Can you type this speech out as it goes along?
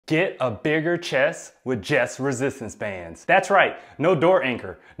Get a bigger chest with just resistance bands. That's right, no door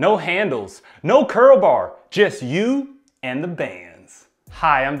anchor, no handles, no curl bar, just you and the bands.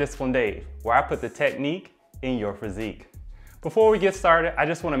 Hi, I'm Disciplined Dave, where I put the technique in your physique. Before we get started, I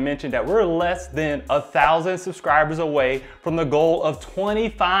just want to mention that we're less than 1,000 subscribers away from the goal of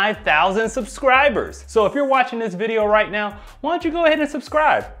 25,000 subscribers. So if you're watching this video right now, why don't you go ahead and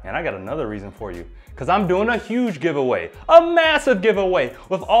subscribe? And I got another reason for you, because I'm doing a huge giveaway, a massive giveaway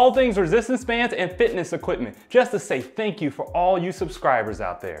with all things resistance bands and fitness equipment, just to say thank you for all you subscribers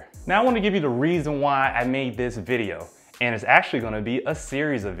out there. Now I want to give you the reason why I made this video. And it's actually gonna be a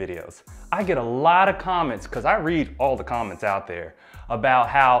series of videos. I get a lot of comments, because I read all the comments out there, about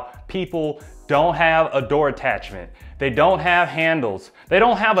how people don't have a door attachment, they don't have handles, they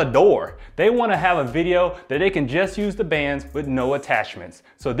don't have a door. They wanna have a video that they can just use the bands with no attachments.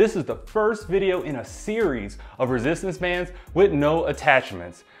 So this is the first video in a series of resistance bands with no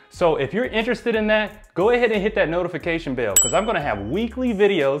attachments. So if you're interested in that, go ahead and hit that notification bell, because I'm gonna have weekly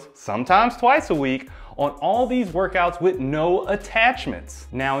videos, sometimes twice a week, on all these workouts with no attachments.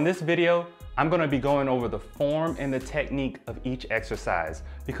 Now in this video, I'm gonna be going over the form and the technique of each exercise,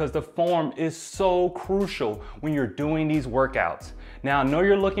 because the form is so crucial when you're doing these workouts. Now I know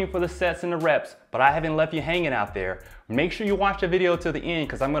you're looking for the sets and the reps, but I haven't left you hanging out there. Make sure you watch the video to the end,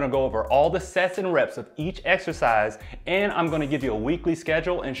 because I'm gonna go over all the sets and reps of each exercise, and I'm gonna give you a weekly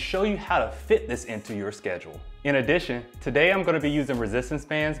schedule and show you how to fit this into your schedule. In addition, today I'm gonna be using resistance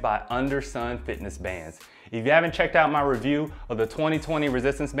bands by UnderSun fitness bands. If you haven't checked out my review of the 2020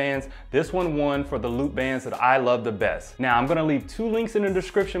 resistance bands, this one won for the loop bands that I love the best. Now I'm gonna leave 2 links in the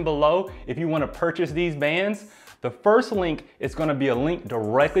description below if you wanna purchase these bands. The first link is gonna be a link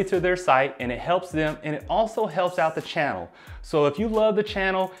directly to their site, and it helps them, and it also helps out the channel. So if you love the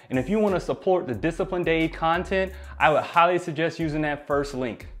channel and if you wanna support the Disciplined Dave content, I would highly suggest using that first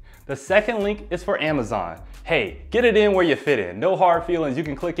link. The second link is for Amazon. Hey, get it in where you fit in. No hard feelings, you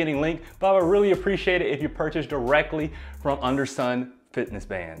can click any link, but I would really appreciate it if you purchase directly from UnderSun fitness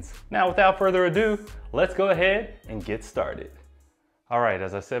bands. Now without further ado, let's go ahead and get started. All right,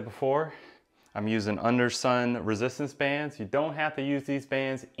 as I said before, I'm using UnderSun resistance bands. You don't have to use these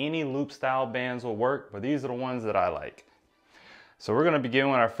bands. Any loop style bands will work, but these are the ones that I like. So we're gonna begin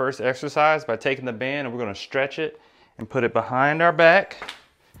with our first exercise by taking the band and we're gonna stretch it and put it behind our back.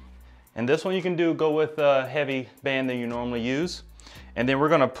 And this one you can go with a heavy band than you normally use. And then we're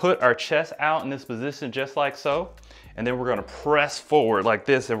gonna put our chest out in this position just like so. And then we're gonna press forward like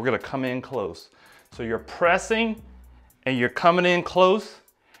this, and we're gonna come in close. So you're pressing and you're coming in close,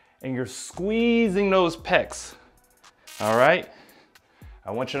 and you're squeezing those pecs, all right?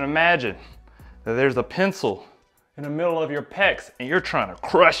 I want you to imagine that there's a pencil in the middle of your pecs and you're trying to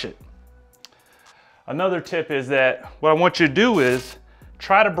crush it. Another tip is that what I want you to do is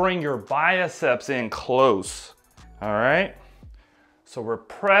try to bring your biceps in close, all right? So we're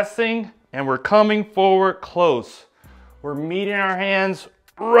pressing and we're coming forward close. We're meeting our hands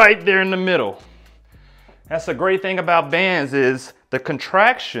right there in the middle. That's the great thing about bands is the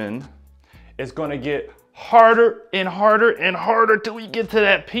contraction is gonna get harder and harder and harder till we get to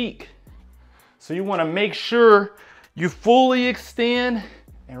that peak. So you wanna make sure you fully extend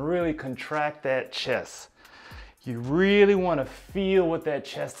and really contract that chest. You really wanna feel what that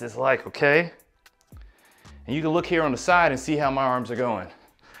chest is like, okay? And you can look here on the side and see how my arms are going.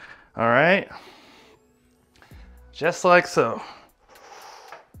 All right? Just like so.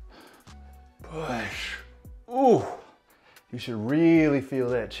 Push. Ooh. You should really feel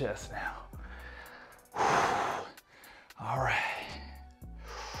that chest now. All right.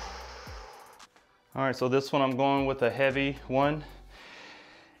 All right, so this one I'm going with a heavy one.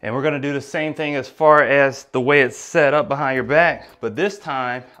 And we're gonna do the same thing as far as the way it's set up behind your back. But this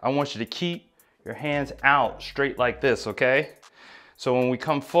time, I want you to keep your hands out straight like this, okay? So when we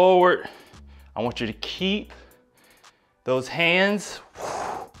come forward, I want you to keep those hands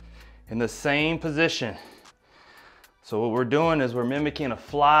in the same position. So what we're doing is we're mimicking a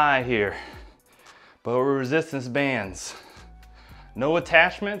fly here, but with resistance bands. No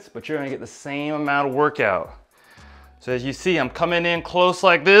attachments, but you're gonna get the same amount of workout. So as you see, I'm coming in close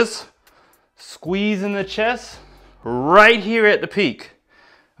like this, squeezing the chest right here at the peak,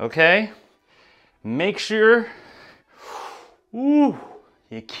 okay? Make sure, you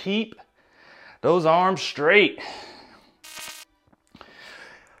keep those arms straight.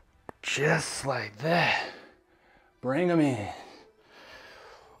 Just like that. Bring them in.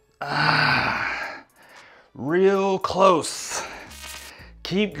 Real close.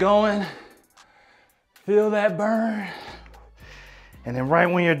 Keep going. Feel that burn. And then right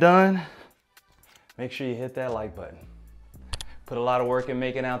when you're done, make sure you hit that like button. Put a lot of work in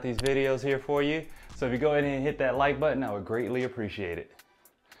making out these videos here for you. So if you go ahead and hit that like button, I would greatly appreciate it.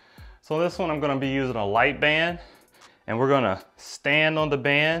 So this one I'm gonna be using a light band, and we're gonna stand on the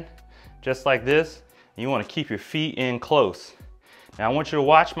band just like this. And you wanna keep your feet in close. Now I want you to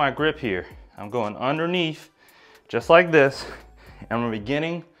watch my grip here. I'm going underneath just like this, and I'm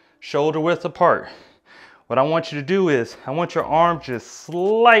beginning shoulder width apart. What I want you to do is, I want your arm just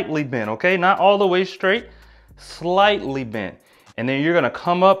slightly bent, okay? Not all the way straight, slightly bent. And then you're gonna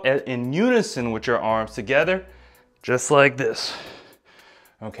come up in unison with your arms together, just like this,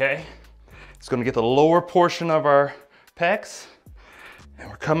 okay? It's gonna get the lower portion of our pecs, and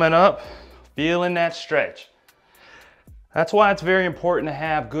we're coming up, feeling that stretch. That's why it's very important to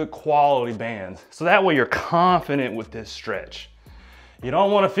have good quality bands. So that way you're confident with this stretch. You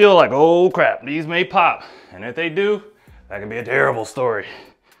don't want to feel like, oh crap, these may pop. And if they do, that can be a terrible story.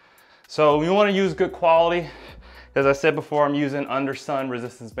 So you want to use good quality. As I said before, I'm using UnderSun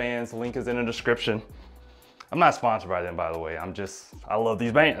resistance bands. The link is in the description. I'm not sponsored by them, by the way. I love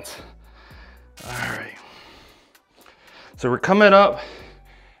these bands. All right. So we're coming up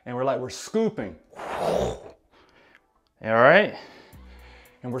and we're scooping. All right.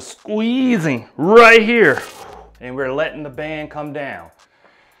 And we're squeezing right here. And we're letting the band come down.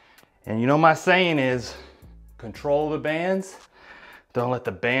 And you know my saying is, control the bands, don't let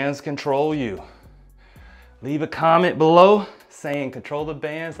the bands control you. Leave a comment below saying control the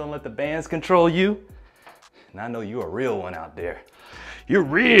bands, don't let the bands control you. And I know you're a real one out there. You're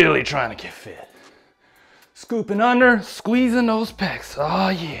really trying to get fit. Scooping under, squeezing those pecs. Oh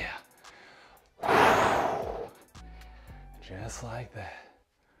yeah. Just like that.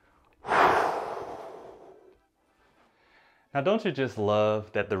 Now, don't you just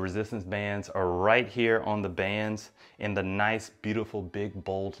love that the resistance bands are right here on the bands in the nice, beautiful, big,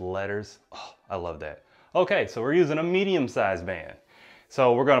 bold letters? Oh, I love that. Okay, so we're using a medium-sized band.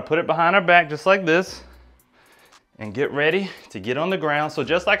 So we're gonna put it behind our back just like this and get ready to get on the ground. So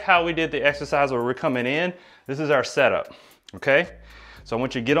just like how we did the exercise where we're coming in, this is our setup, okay? So I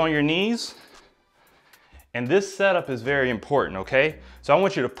want you to get on your knees. And this setup is very important, okay? So I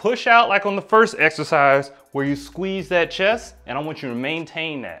want you to push out like on the first exercise where you squeeze that chest, and I want you to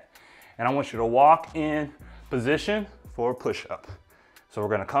maintain that. And I want you to walk in position for a push-up. So we're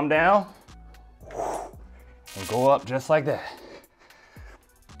gonna come down and go up just like that.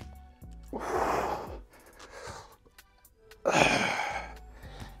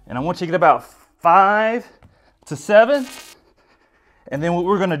 And I want you to get about 5 to 7. And then what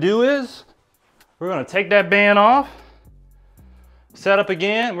we're gonna do is, we're gonna take that band off, set up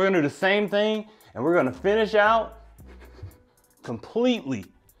again. We're gonna do the same thing, and we're gonna finish out completely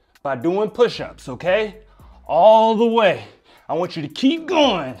by doing push-ups, okay? All the way. I want you to keep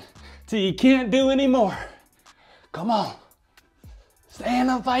going till you can't do anymore. Come on, stay in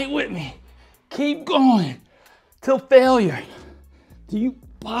the fight with me. Keep going till failure. Till you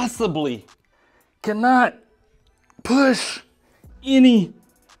possibly cannot push any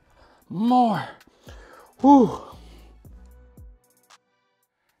more. Whew.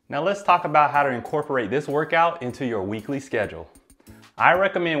 Now let's talk about how to incorporate this workout into your weekly schedule. I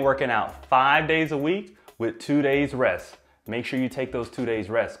recommend working out 5 days a week with 2 days rest. Make sure you take those 2 days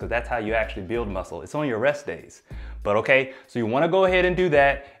rest because that's how you actually build muscle. It's on your rest days. But okay, so you want to go ahead and do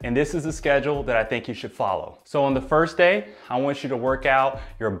that, and this is the schedule that I think you should follow. So on the first day, I want you to work out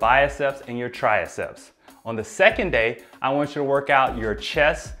your biceps and your triceps. On the second day, I want you to work out your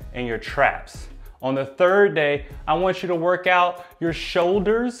chest and your traps. On the third day, I want you to work out your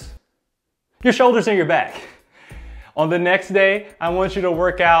shoulders and your back. On the next day, I want you to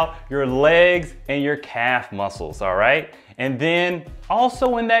work out your legs and your calf muscles, all right? And then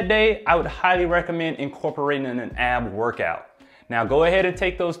also in that day, I would highly recommend incorporating an ab workout. Now go ahead and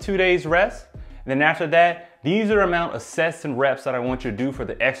take those 2 days rest. And then after that, these are the amount of sets and reps that I want you to do for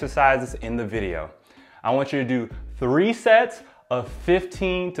the exercises in the video. I want you to do 3 sets of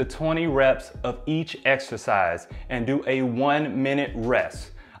 15 to 20 reps of each exercise and do a 1 minute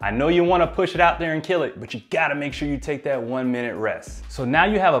rest. I know you want to push it out there and kill it, but you got to make sure you take that 1 minute rest. So now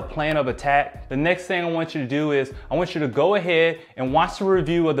you have a plan of attack. The next thing I want you to do is I want you to go ahead and watch the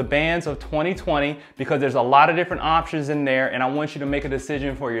review of the bands of 2020 because there's a lot of different options in there and I want you to make a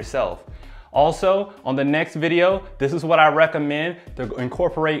decision for yourself. Also, on the next video, this is what I recommend to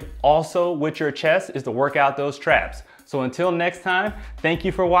incorporate also with your chest is to work out those traps. So until next time, thank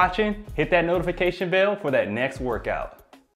you for watching. Hit that notification bell for that next workout.